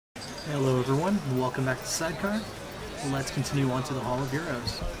Hello everyone, and welcome back to Sidecar. Let's continue on to the Hall of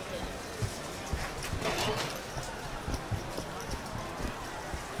Heroes.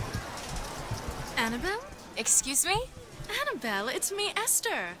 Annabelle? Excuse me? Annabelle, it's me,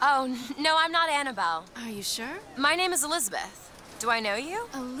 Esther. Oh, no, I'm not Annabelle. Are you sure? My name is Elizabeth. Do I know you?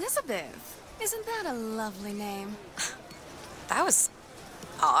 Elizabeth. Isn't that a lovely name? That was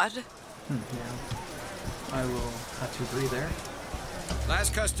odd. Yeah. I will have to agree there.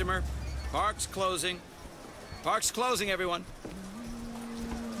 Last customer. Park's closing. Park's closing, everyone.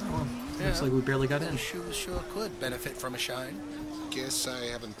 Oh, well, looks like we barely got in. Shoes sure could benefit from a shine. Guess I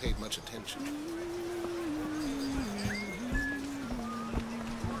haven't paid much attention.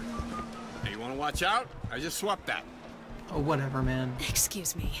 Hey, you want to watch out? I just swapped that. Oh, whatever, man.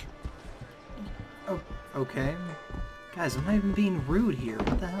 Excuse me. Oh, okay. Guys, I'm not even being rude here.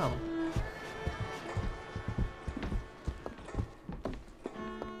 What the hell?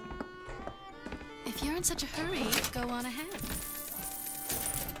 If you're in such a hurry, go on ahead.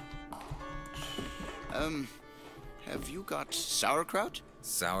 Have you got sauerkraut?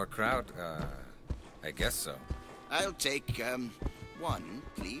 Sauerkraut? I guess so. I'll take, one,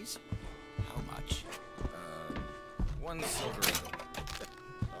 please. How much? 1 silver eagle.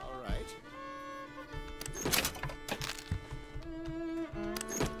 All right.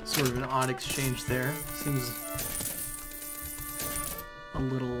 Sort of an odd exchange there. Seems a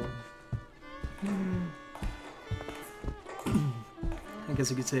little... I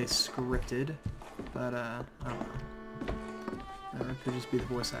guess you could say scripted, but I don't know. It could just be the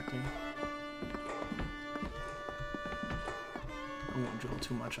voice acting. I won't drill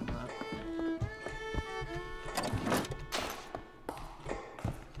too much on that.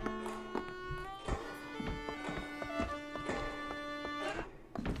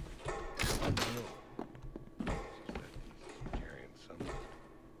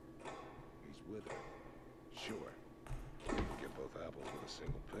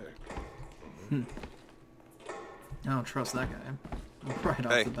 I don't trust that guy. Right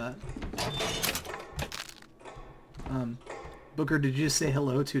off the bat. Booker, did you just say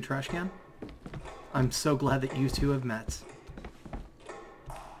hello to Trash Can? I'm so glad that you two have met.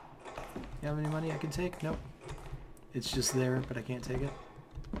 You have any money I can take? Nope. It's just there, but I can't take it.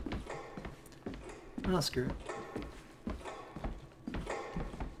 Oh, screw it.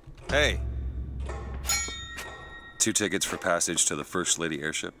 Hey! 2 tickets for passage to the First Lady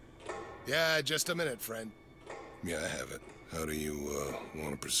airship. Yeah, just a minute, friend. Yeah, I have it. How do you,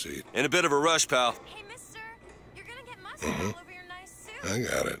 want to proceed? In a bit of a rush, pal. Hey, mister, you're gonna get mustard all over your nice suit. I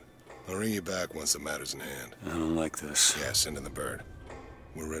got it. I'll ring you back once the matter's in hand. I don't like this. Yeah, send in the bird.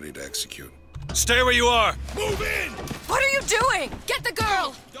 We're ready to execute. Stay where you are! Move in! What are you doing? Get the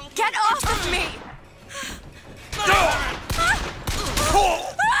girl! Get off of me!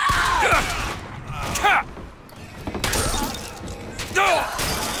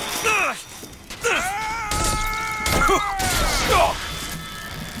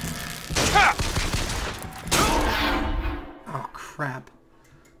 Oh, crap.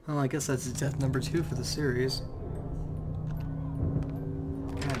 Well, I guess that's death number 2 for the series.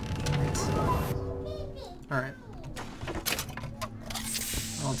 God damn it. Alright.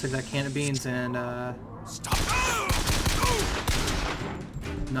 I'll take that can of beans and,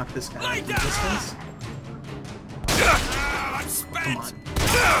 knock this guy out of the distance. Come on.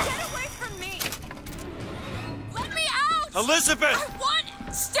 Get away from me! Let me out! Elizabeth! I want...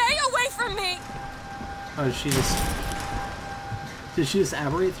 Stay away from me! Oh, did she just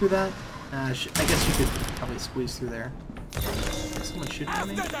aberrate through that? I guess you could probably squeeze through there. Is someone shooting at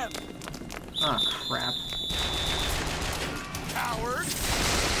me? Oh, crap. Coward!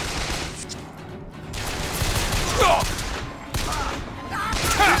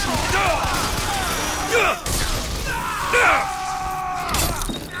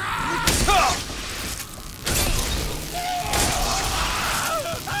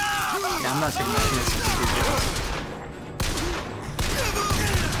 Yeah, I'm not taking my chances.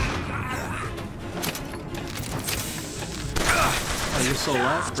 Oh, you're still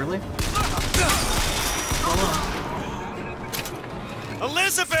alive? Really? Hold on.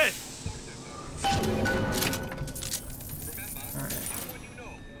 Elizabeth! Alright.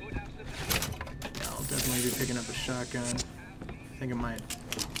 Yeah, I'll definitely be picking up a shotgun. I think I might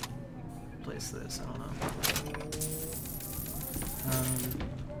place this, I don't know.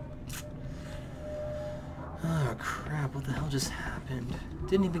 Oh crap, what the hell just happened?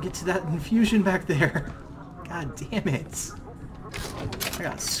 Didn't even get to that infusion back there. God damn it. I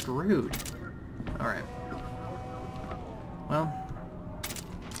got screwed. Alright. Well,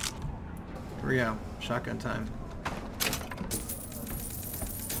 here we go. Shotgun time.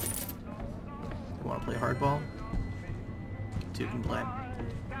 wanna play hardball? Two can play.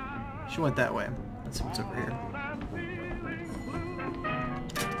 She went that way. Let's see what's over here.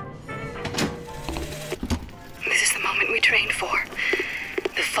 This is the moment we trained for.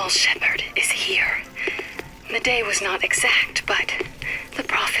 The false shepherd is here. The day was not exact, but the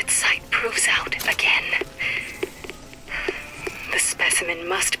prophet's sight proves out again. The specimen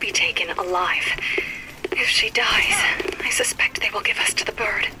must be taken alive. If she dies, I suspect they will give us to the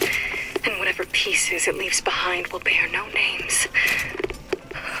bird. And whatever pieces it leaves behind will bear no names.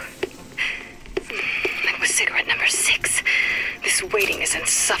 That was cigarette number 6. This waiting is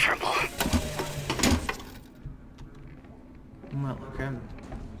insufferable. Well, okay.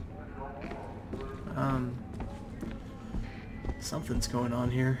 Something's going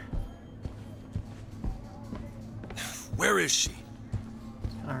on here. Where is she?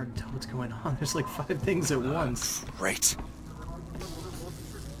 It's kinda hard to tell what's going on. There's like 5 things at once. Great. I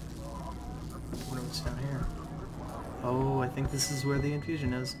wonder what's down here. Oh, I think this is where the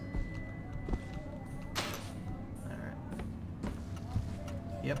infusion is. Alright.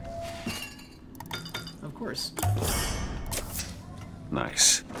 Yep. Of course.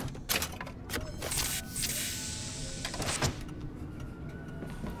 Nice.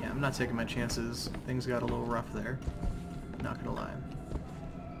 Yeah, I'm not taking my chances. Things got a little rough there. Not gonna lie.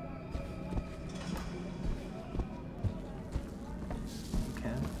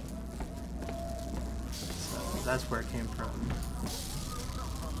 Okay. So that's where it came from.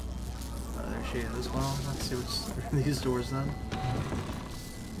 Oh, there she is. Well, let's see what's through these doors then.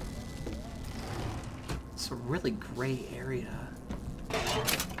 It's a really gray area.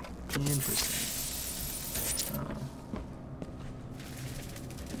 Interesting.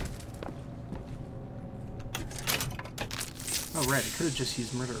 Oh, right, I could have just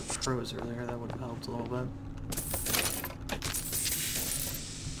used Murder of Crows earlier. That would have helped a little bit.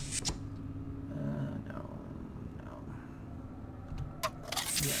 No.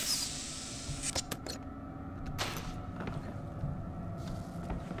 Yes. Okay.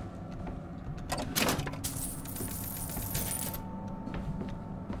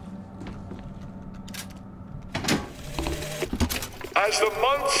 As the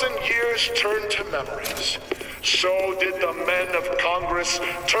months and years turned to memories, so did the men of Congress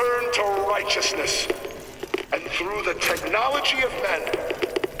turn to righteousness. And through the technology of men,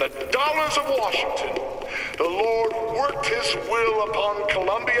 the dollars of Washington, the Lord worked his will upon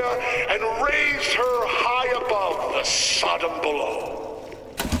Columbia and raised her high above the Sodom below.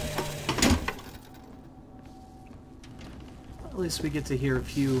 At least we get to hear a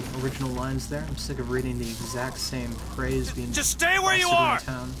few original lines there. I'm sick of reading the exact same phrase being Just stay where you plastered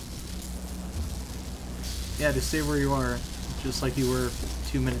are! in town. Yeah, just stay where you are, just like you were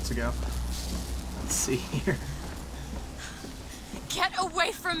 2 minutes ago. Let's see here. Get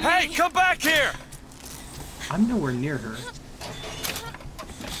away from me! Hey, come back here! I'm nowhere near her.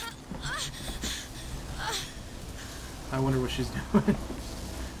 I wonder what she's doing.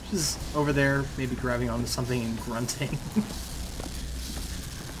 She's over there, maybe grabbing onto something and grunting.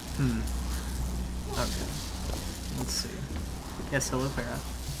 Okay. Let's see. Yes, hello, Farah.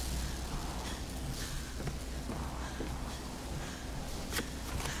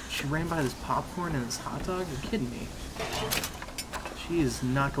 She ran by this popcorn and this hot dog? You're kidding me. She is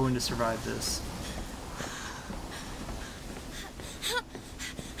not going to survive this.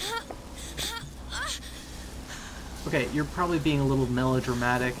 Okay, you're probably being a little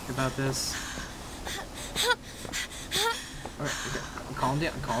melodramatic about this. Alright, okay. Calm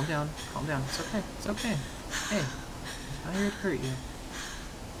down, calm down, calm down. It's okay, it's okay. Hey, I'm not here to hurt you.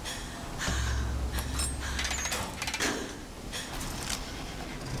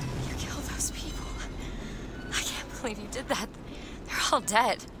 You killed those people. I can't believe you did that. They're all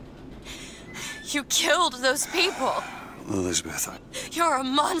dead. You killed those people. Elizabeth, You're a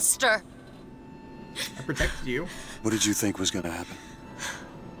monster. I protected you. what did you think was gonna happen?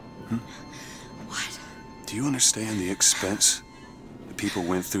 What? Do you understand the expense that people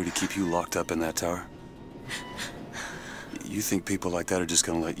went through to keep you locked up in that tower? You think people like that are just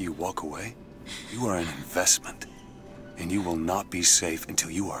gonna let you walk away? You are an investment, and you will not be safe until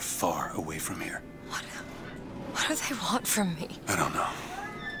you are far away from here. What do they want from me? I don't know.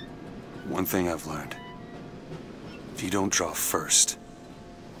 One thing I've learned. If you don't draw first,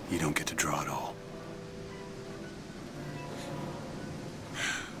 you don't get to draw at all.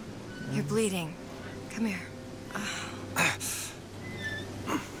 You're bleeding. Come here.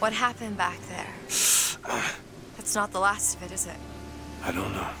 What happened back there? That's not the last of it, is it? I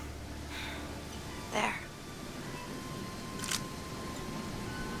don't know. There.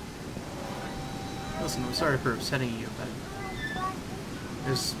 Listen, I'm sorry for upsetting you, but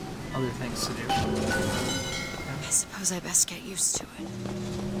there's other things to do. I suppose I best get used to it.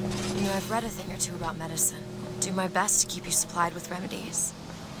 You know, I've read a thing or two about medicine. Do my best to keep you supplied with remedies.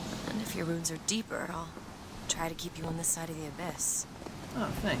 And if your wounds are deeper, I'll try to keep you on this side of the abyss.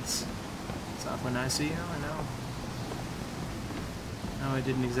 Oh, thanks. It's awfully nice of you, I know. No, I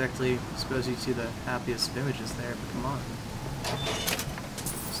didn't exactly expose you to the happiest of images there, but come on.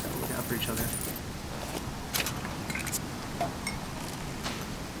 Just gotta look out for each other.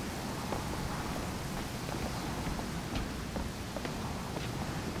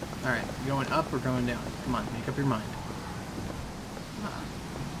 Alright, going up or going down? Come on, make up your mind. Ah.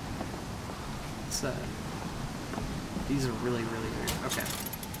 What's that? These are really, really weird. Okay.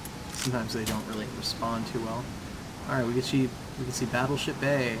 Sometimes they don't really respond too well. Alright, we can see Battleship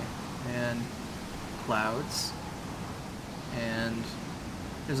Bay and clouds. And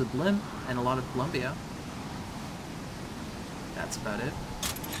there's a blimp and a lot of Columbia. That's about it.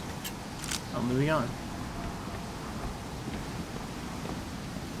 Oh, moving on.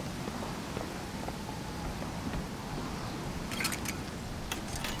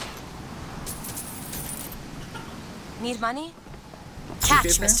 Need money? Catch,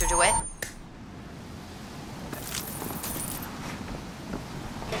 Okay, Mr. DeWitt.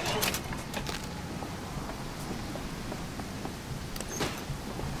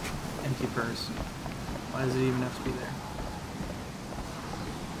 Empty purse. Why does it even have to be there?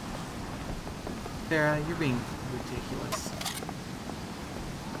 Farah, you're being ridiculous.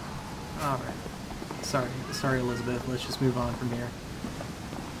 Alright. Sorry, Elizabeth. Let's just move on from here.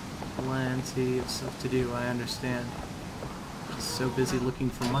 Plenty of stuff to do, I understand. Just so busy looking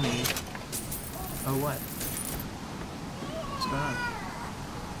for money. Oh, what? What's going on?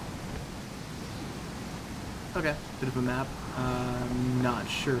 Okay, bit of a map. I'm not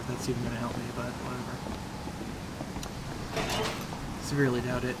sure if that's even going to help me, but whatever. Severely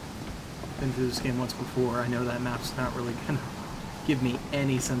doubt it. Been through this game once before. I know that map's not really going to give me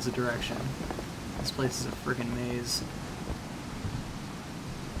any sense of direction. This place is a friggin' maze.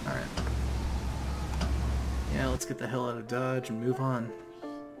 Alright. Yeah, let's get the hell out of Dodge and move on.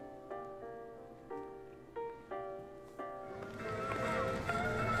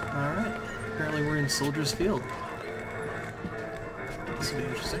 Alright. Apparently we're in Soldier's Field. This will be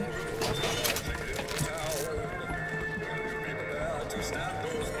interesting.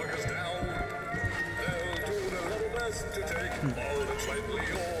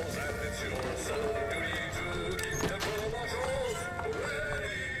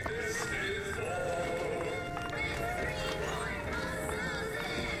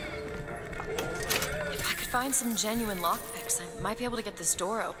 Find some genuine lockpicks. I might be able to get this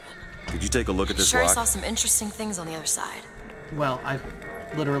door open. Did you take a look at this Sure, lock? I saw some interesting things on the other side. Well, I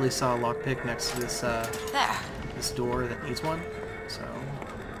literally saw a lockpick next to this There. this door that needs one. So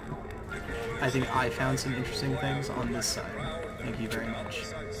I think I found some interesting things on this side. Thank you very much.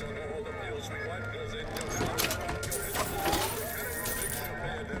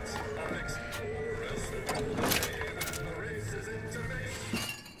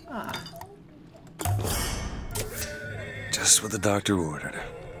 Ah. Just what the doctor ordered.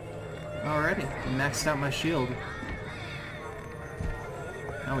 Alrighty, maxed out my shield.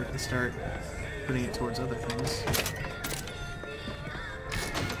 Now we can start putting it towards other things.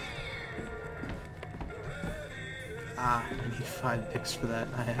 Ah, I need 5 picks for that.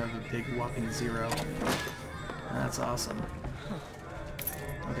 I have a big whopping 0. That's awesome.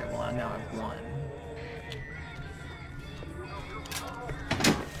 Okay, well now I have 1.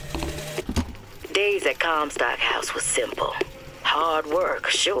 Days at Comstock House was simple. Hard work,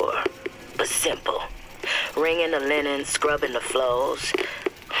 sure, but simple. Wringing the linen, scrubbing the floors.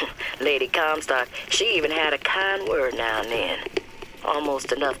 Lady Comstock, she even had a kind word now and then.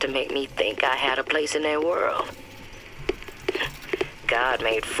 Almost enough to make me think I had a place in their world. God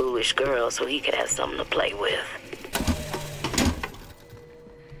made foolish girls so he could have something to play with.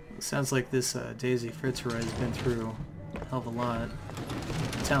 Sounds like this Daisy Fitzroy has been through a hell of a lot.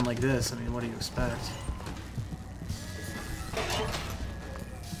 A town like this, I mean, what do you expect?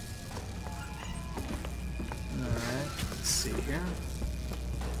 Alright, let's see here.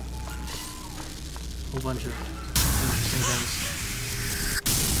 A whole bunch of interesting things.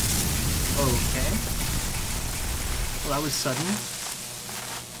 Okay. Well, that was sudden.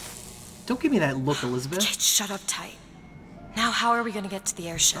 Don't give me that look, Elizabeth. Kate, shut up tight. Now how are we gonna get to the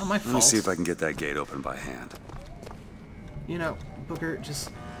airship? Not my fault. Let me see if I can get that gate open by hand. You know, Booker,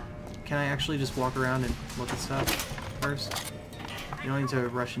 can I actually just walk around and look at stuff first? You don't need to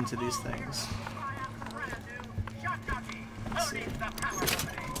rush into these things. Let's see.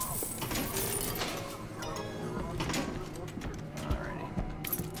 Alrighty.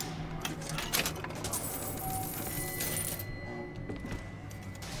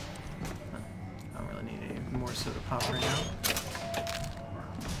 soda pop right now.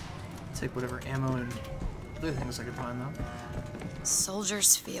 Take whatever ammo and other things I could find, though.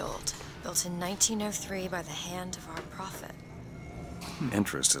 Soldier's Field, built in 1903 by the hand of our prophet.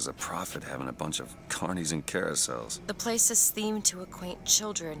 Interest as a prophet having a bunch of carnies and carousels. The place is themed to acquaint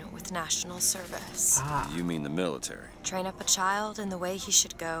children with national service. Ah. You mean the military? Train up a child in the way he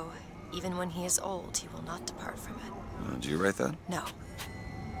should go. Even when he is old, he will not depart from it. Did you write that? No.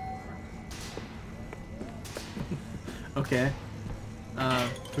 Okay.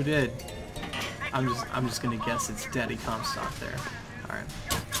 Who did? I'm just gonna guess it's Daddy Comstock there. Alright.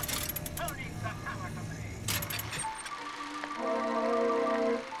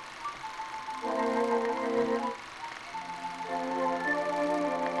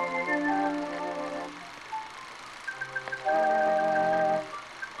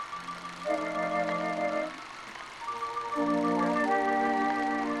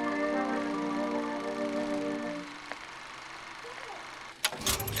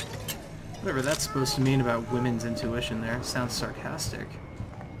 Whatever that's supposed to mean about women's intuition there. Sounds sarcastic.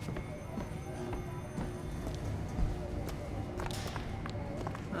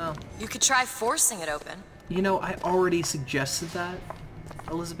 Well, You could try forcing it open. you know, I already suggested that,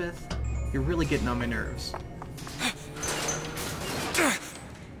 Elizabeth. You're really getting on my nerves.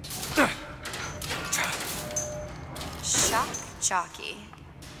 Shock jockey.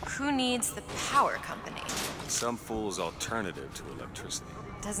 Who needs the power company? Some fool's alternative to electricity.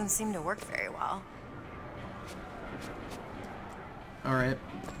 Doesn't seem to work very well. Alright.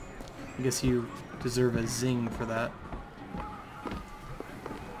 I guess you deserve a zing for that.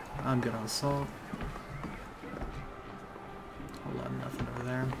 I'm good on salt. Whole lot of nothing over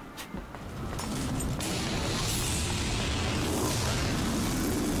there.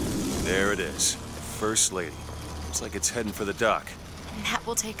 There it is. First Lady. Looks like it's heading for the dock. And that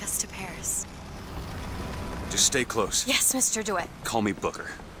will take us to Paris. Just stay close. Yes, Mr. DeWitt. Call me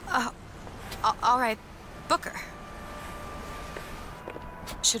Booker. All right, Booker.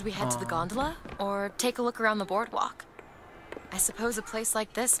 Should we head to the gondola, or take a look around the boardwalk? I suppose a place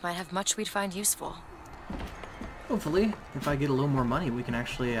like this might have much we'd find useful. Hopefully, if I get a little more money, we can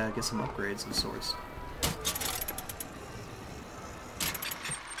actually get some upgrades of sorts.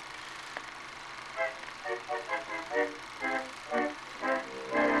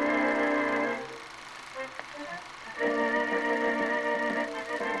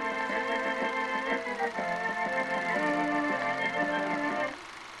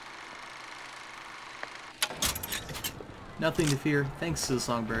 Nothing to fear, thanks to the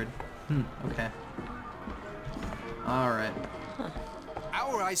songbird. Okay. Alright.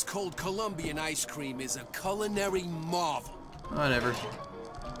 Our ice-cold Colombian ice cream is a culinary marvel. Whatever.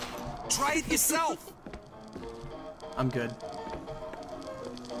 Try it yourself! I'm good.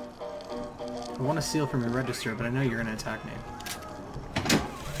 I want to steal from your register, but I know you're gonna attack me.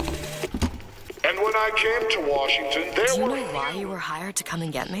 And when I came to Washington, there Do you were know why you were hired to come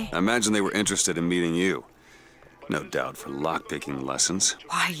and get me? I imagine they were interested in meeting you. No doubt for lockpicking lessons.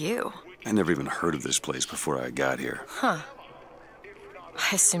 Why you? I never even heard of this place before I got here. Huh.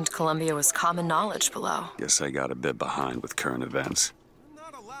 I assumed Columbia was common knowledge below. Guess I got a bit behind with current events.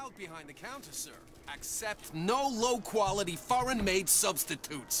 Not allowed behind the counter, sir. Accept no low-quality, foreign-made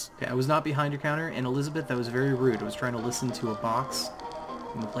substitutes. Okay, I was not behind your counter, and Elizabeth, that was very rude. I was trying to listen to a box.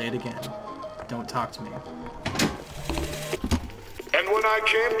 I'm gonna play it again. Don't talk to me. And when I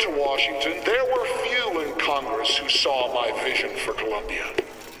came to Washington, there were few in Congress who saw my vision for Columbia.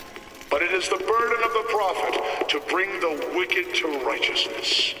 But it is the burden of the prophet to bring the wicked to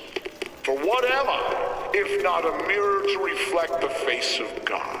righteousness. For what am I, if not a mirror to reflect the face of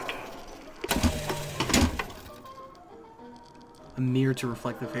God? A mirror to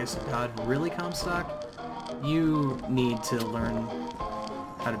reflect the face of God? Really, Comstock? You need to learn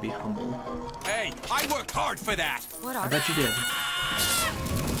how to be humble. Hey, I worked hard for that! What I are bet you did.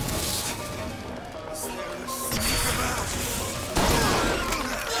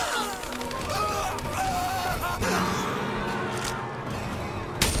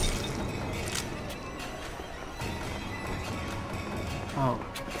 Oh.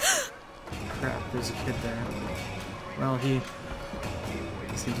 Crap, there's a kid there. Well, he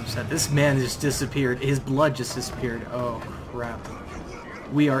seems upset. This man just disappeared. His blood just disappeared. Oh, crap.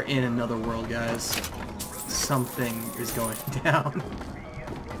 We are in another world, guys. Something is going down.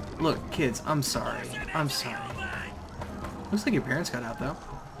 Look, kids, I'm sorry. I'm sorry. Looks like your parents got out, though.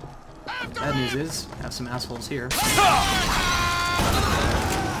 Bad news is, I have some assholes here.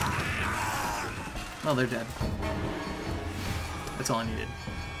 Well, they're dead. That's all I needed.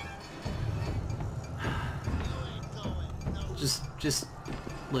 Just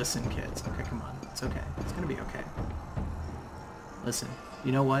listen, kids. Okay, come on. It's okay. It's gonna be okay. Listen,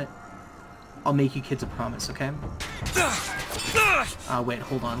 you know what? I'll make you kids a promise, okay? Wait,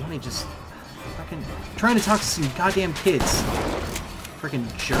 hold on. Let me just... Fucking... trying to talk to some goddamn kids. Freaking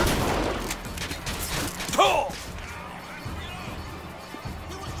jerk.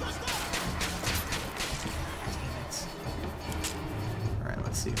 Alright,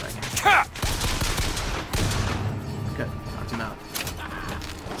 let's see if I can... Good. Knocked him out.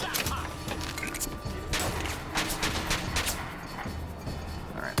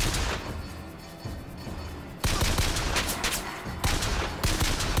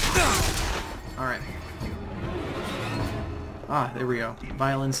 Alright. Ah, there we go.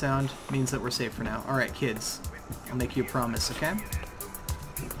 Violin sound means that we're safe for now. Alright, kids. I'll make you a promise, okay?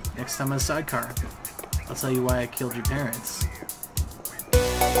 Next time on Sidecar, I'll tell you why I killed your parents.